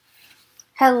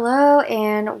Hello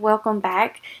and welcome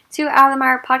back to Out of the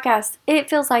Mire podcast. It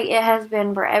feels like it has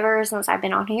been forever since I've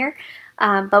been on here,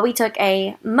 but we took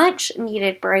a much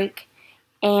needed break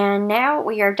and now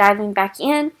we are diving back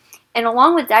in. And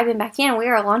along with diving back in, we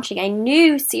are launching a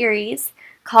new series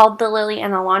called The Lily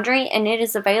and the Laundry, and it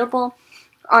is available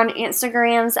on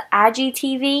Instagram's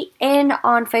IGTV and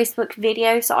on Facebook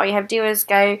video. So all you have to do is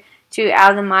go to Out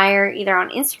of the Mire either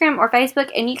on Instagram or Facebook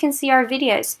and you can see our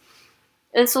videos.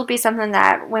 This will be something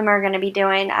that women are going to be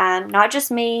doing, not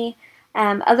just me,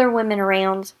 other women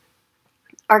around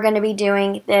are going to be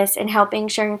doing this and helping,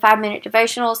 sharing 5-minute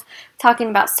devotionals, talking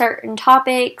about certain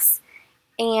topics,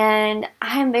 and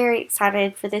I'm very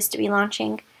excited for this to be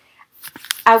launching.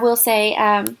 I will say,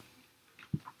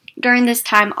 during this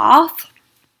time off,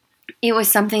 it was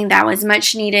something that was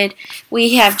much needed.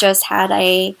 We have just had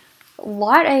a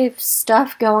lot of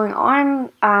stuff going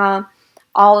on,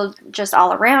 all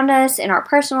around us in our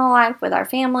personal life with our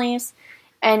families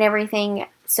and everything.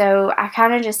 So I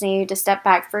kind of just needed to step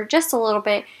back for just a little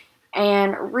bit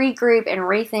and regroup and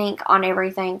rethink on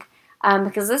everything,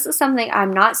 because this is something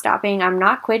I'm not stopping. I'm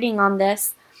not quitting on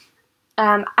this.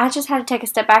 I just had to take a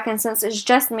step back, and since it's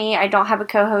just me, I don't have a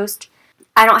co-host.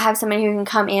 I don't have somebody who can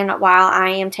come in while I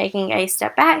am taking a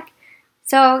step back.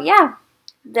 So yeah,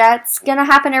 that's going to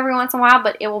happen every once in a while,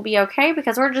 but it will be okay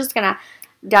because we're just going to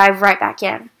dive right back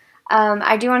in.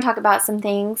 I do want to talk about some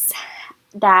things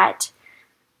that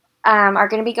are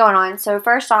going to be going on. So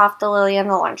first off, the Lily and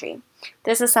the Laundry.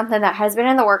 This is something that has been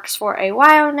in the works for a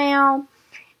while now,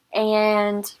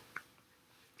 and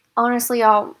honestly,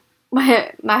 y'all,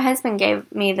 my husband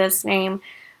gave me this name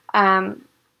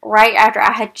right after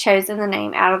I had chosen the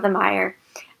name Out of the Mire,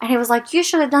 and he was like, "You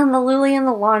should have done the Lily and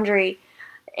the Laundry,"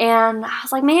 and I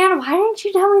was like, "Man, why didn't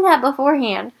you tell me that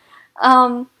beforehand?"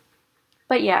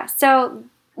 But yeah, so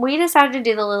we decided to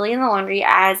do the Lily and the Laundry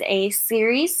as a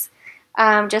series,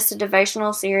 just a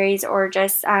devotional series, or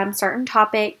just certain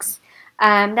topics,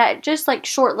 that just like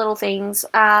short little things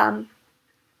that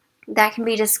can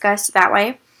be discussed that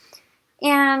way.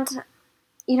 And,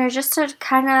 just to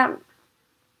kind of,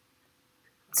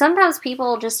 sometimes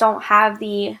people just don't have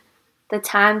the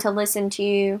time to listen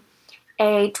to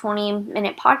a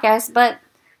 20-minute podcast, but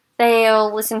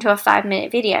they'll listen to a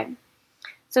 5-minute video.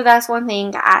 So that's one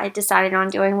thing I decided on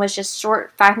doing, was just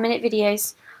short 5-minute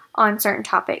videos on certain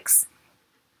topics.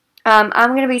 I'm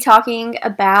going to be talking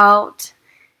about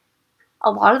a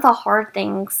lot of the hard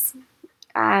things,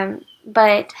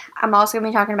 but I'm also going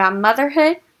to be talking about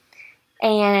motherhood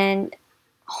and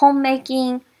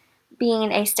homemaking,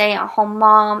 being a stay-at-home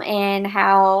mom, and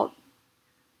how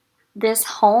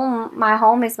my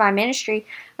home is my ministry.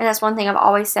 And that's one thing I've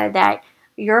always said, that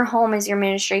your home is your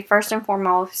ministry. First and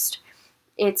foremost,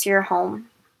 it's your home.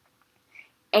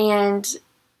 And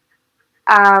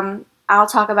I'll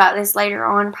talk about this later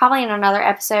on, probably in another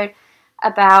episode,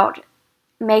 about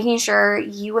making sure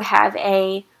you have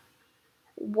a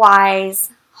wise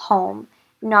home,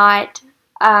 not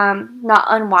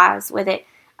unwise with it.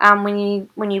 When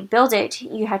you build it,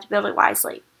 you have to build it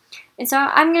wisely. And so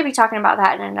I'm going to be talking about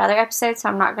that in another episode, so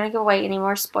I'm not going to give away any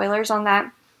more spoilers on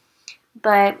that.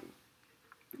 But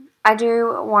I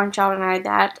do want y'all to know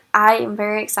that I am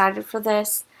very excited for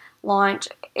this launch.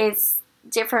 It's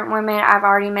different women. I've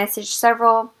already messaged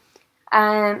several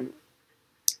to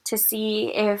see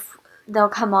if they'll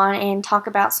come on and talk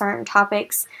about certain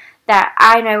topics that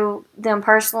I know them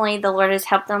personally, the Lord has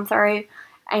helped them through,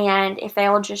 and if they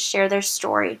will just share their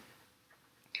story.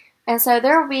 And so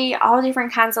there will be all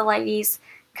different kinds of ladies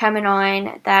coming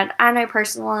on that I know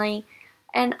personally,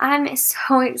 and I'm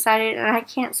so excited, and I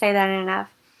can't say that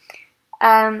enough.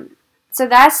 So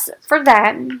that's for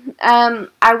that.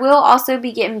 I will also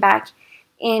be getting back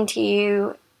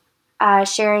into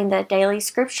sharing the daily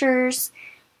scriptures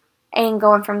and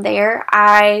going from there.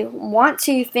 I want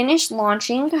to finish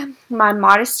launching my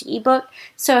Modesty ebook.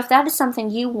 So if that is something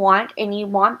you want, and you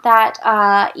want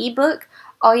that ebook,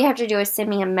 all you have to do is send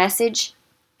me a message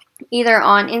either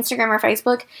on Instagram or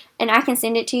Facebook, and I can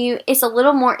send it to you. It's a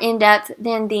little more in-depth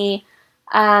than the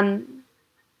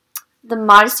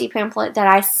Modesty pamphlet that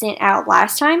I sent out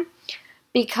last time,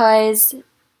 because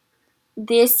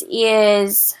this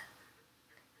is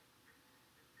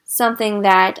something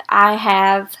that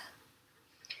I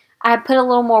put a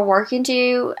little more work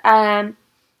into. I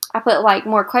put like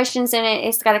more questions in it.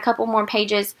 It's got a couple more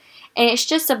pages, and it's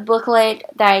just a booklet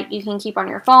that you can keep on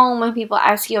your phone when people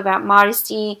ask you about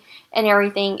modesty and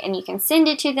everything, and you can send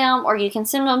it to them, or you can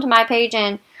send them to my page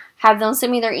and have them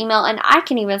send me their email, and I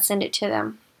can even send it to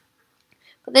them.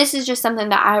 But this is just something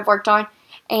that I have worked on,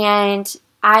 and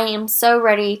I am so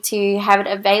ready to have it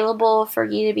available for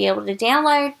you to be able to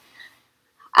download.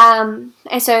 And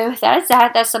so that is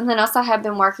that. That's something else I have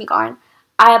been working on.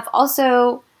 I have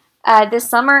also, this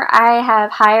summer, I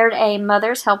have hired a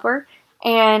mother's helper,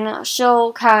 and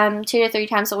she'll come 2 to 3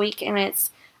 times a week, and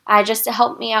it's just to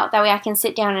help me out. That way I can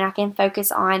sit down and I can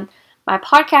focus on my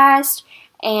podcast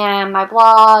and my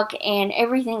blog and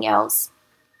everything else,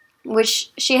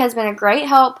 which she has been a great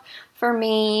help for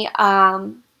me,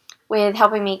 with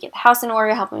helping me get the house in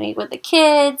order, helping me with the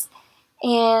kids,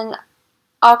 and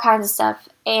all kinds of stuff,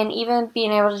 and even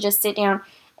being able to just sit down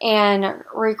and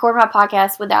record my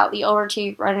podcast without the older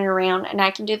two running around, and I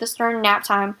can do this during nap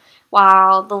time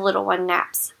while the little one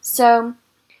naps. So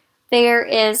there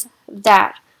is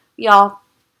that, y'all.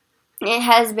 It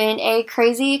has been a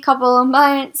crazy couple of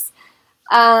months,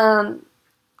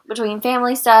 between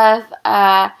family stuff.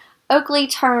 Oakley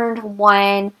turned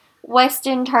 1,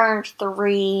 Weston turned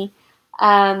 3.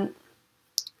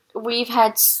 We've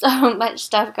had so much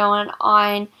stuff going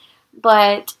on,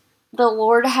 but the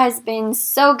Lord has been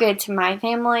so good to my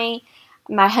family.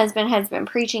 My husband has been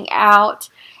preaching out.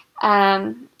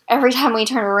 Every time we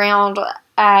turn around,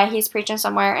 he's preaching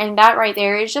somewhere, and that right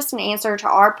there is just an answer to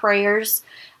our prayers,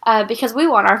 because we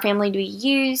want our family to be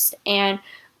used, and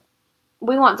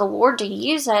we want the Lord to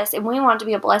use us, and we want to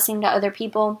be a blessing to other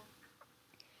people.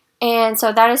 And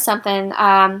so that is something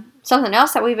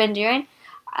else that we've been doing.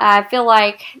 I feel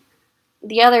like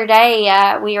the other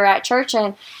day we were at church,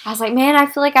 and I was like, man, I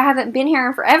feel like I haven't been here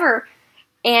in forever.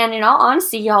 And in all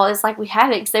honesty, y'all, it's like we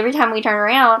haven't, because every time we turn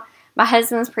around, my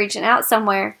husband's preaching out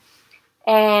somewhere.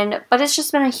 But it's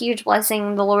just been a huge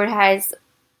blessing. The Lord has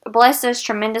blessed us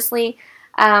tremendously.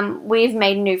 We've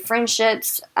made new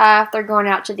friendships after going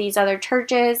out to these other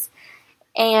churches,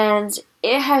 and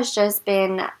it has just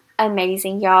been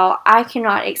amazing, y'all. I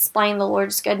cannot explain the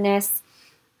Lord's goodness,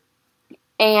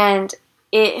 and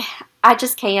I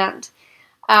just can't.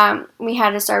 We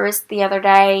had a service the other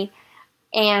day,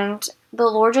 and the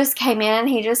Lord just came in.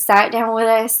 He just sat down with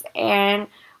us, and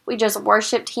we just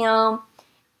worshiped Him,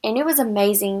 and it was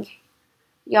amazing,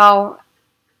 y'all.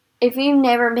 If you've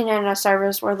never been in a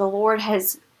service where the Lord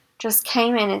has just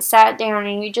came in and sat down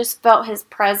and you just felt His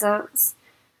presence,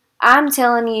 I'm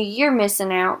telling you, you're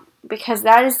missing out, because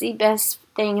that is the best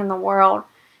thing in the world,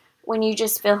 when you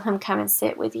just feel Him come and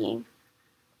sit with you.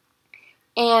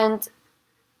 And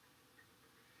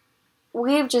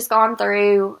we've just gone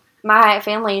through, my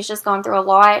family has just gone through a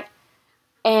lot,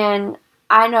 and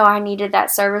I know I needed that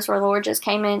service where the Lord just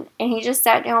came in and He just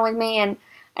sat down with me, and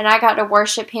I got to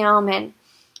worship Him and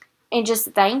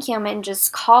just thank Him and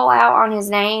just call out on His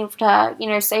name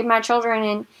to, save my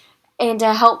children and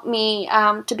to help me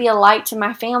to be a light to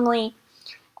my family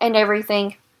and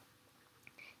everything.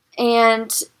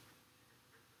 And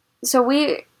so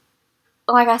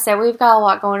like I said, we've got a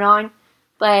lot going on,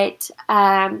 but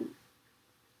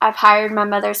I've hired my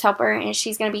mother's helper, and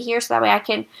she's going to be here so that way I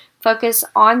can focus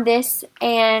on this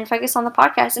and focus on the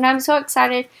podcast. And I'm so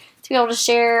excited to be able to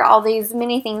share all these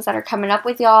many things that are coming up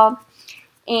with y'all,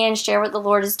 and share what the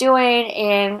Lord is doing,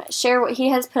 and share what He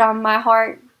has put on my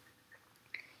heart.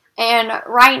 And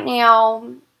right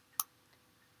now,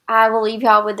 I will leave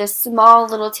y'all with this small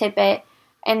little tidbit,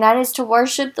 and that is to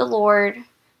worship the Lord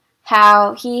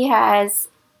how He has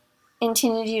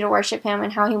intended you to worship Him,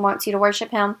 and how He wants you to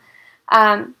worship Him,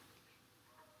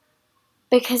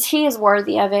 because He is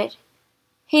worthy of it.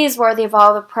 He is worthy of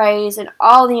all the praise and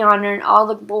all the honor and all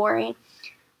the glory.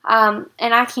 And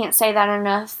I can't say that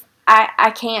enough.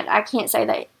 I can't say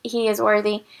that He is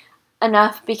worthy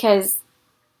enough, because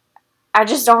I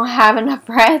just don't have enough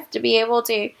breath to be able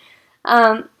to.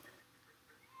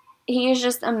 He is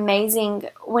just amazing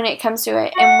when it comes to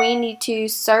it, and we need to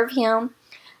serve Him,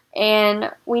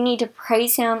 and we need to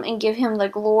praise Him and give Him the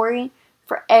glory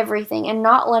for everything, and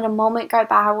not let a moment go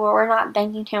by where we're not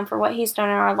thanking Him for what He's done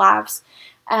in our lives.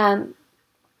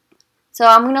 So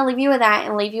I'm going to leave you with that,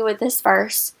 and leave you with this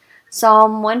verse,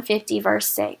 Psalm 150, verse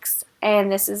 6.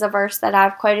 And this is a verse that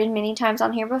I've quoted many times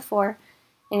on here before.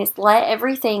 And it's, let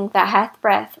everything that hath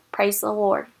breath praise the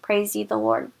Lord. Praise ye the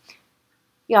Lord.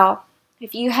 Y'all,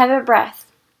 if you have a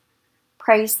breath,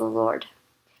 praise the Lord.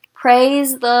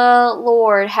 Praise the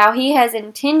Lord, how He has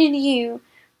intended you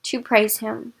to praise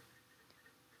Him,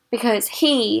 because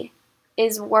He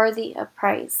is worthy of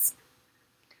praise.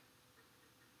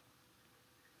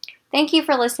 Thank you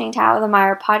for listening to Out of the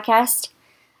Mire podcast.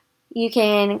 You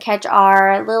can catch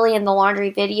our Lily in the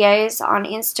Laundry videos on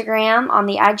Instagram, on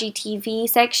the IGTV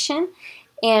section,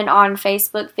 and on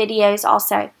Facebook videos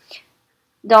also.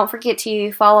 Don't forget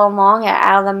to follow along at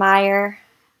Out of the Mire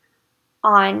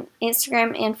on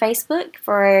Instagram and Facebook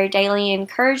for daily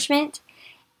encouragement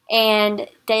and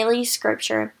daily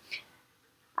scripture.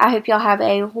 I hope y'all have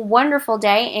a wonderful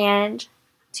day and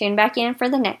tune back in for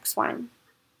the next one.